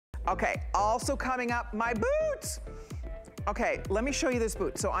Okay, also coming up, my boots. Okay, let me show you this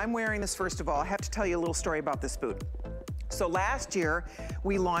boot. So I'm wearing this first of all. I have to tell you a little story about this boot. So last year,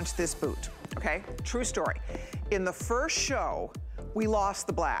 we launched this boot, okay? True story. In the first show, we lost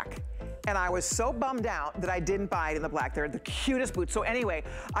the black. And I was so bummed out that I didn't buy it in the black. They're the cutest boots. So anyway,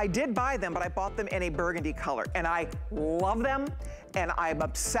 I did buy them, but I bought them in a burgundy color. And I love them, and I'm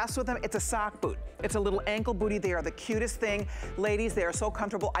obsessed with them. It's a sock boot. It's a little ankle bootie. They are the cutest thing. Ladies, they are so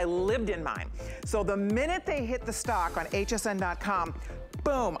comfortable. I lived in mine. So the minute they hit the stock on hsn.com,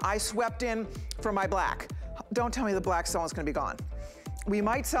 boom, I swept in for my black. Don't tell me the black someone's gonna be gone. We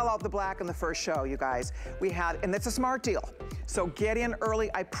might sell out the black in the first show, you guys. And it's a smart deal. So get in early,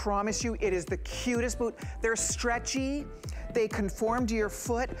 I promise you, it is the cutest boot. They're stretchy, they conform to your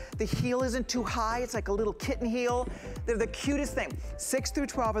foot. The heel isn't too high, it's like a little kitten heel. They're the cutest thing. 6 through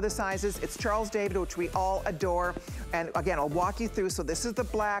 12 are the sizes. It's Charles David, which we all adore. And again, I'll walk you through. So this is the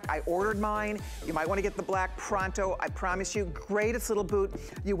black, I ordered mine. You might wanna get the black pronto, I promise you. Greatest little boot.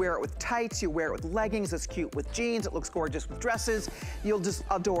 You wear it with tights, you wear it with leggings, it's cute with jeans, it looks gorgeous with dresses. You'll just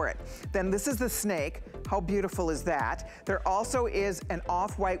adore it. Then this is the snake. How beautiful is that? There also is an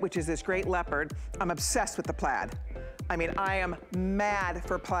off-white, which is this great leopard. I'm obsessed with the plaid. I mean, I am mad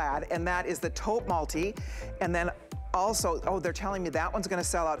for plaid, and that is the taupe multi. And then also, oh, they're telling me that one's gonna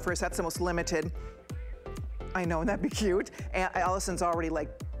sell out first. That's the most limited. I know, that'd be cute. And Allison's already like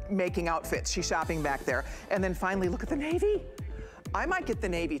making outfits. She's shopping back there. And then finally, look at the navy. I might get the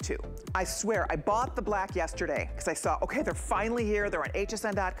navy too. I swear, I bought the black yesterday because I saw, okay, they're finally here. They're on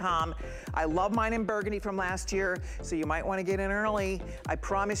hsn.com. I love mine in burgundy from last year, so you might want to get in early. I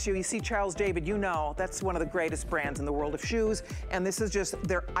promise you, you see Charles David, you know, that's one of the greatest brands in the world of shoes, and this is just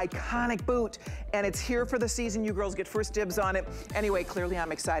their iconic boot, and it's here for the season. You girls get first dibs on it. Anyway, clearly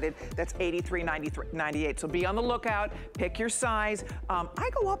I'm excited. That's $83.98, so be on the lookout. Pick your size. I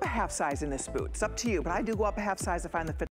go up a half size in this boot. It's up to you, but I do go up a half size if I'm the fit.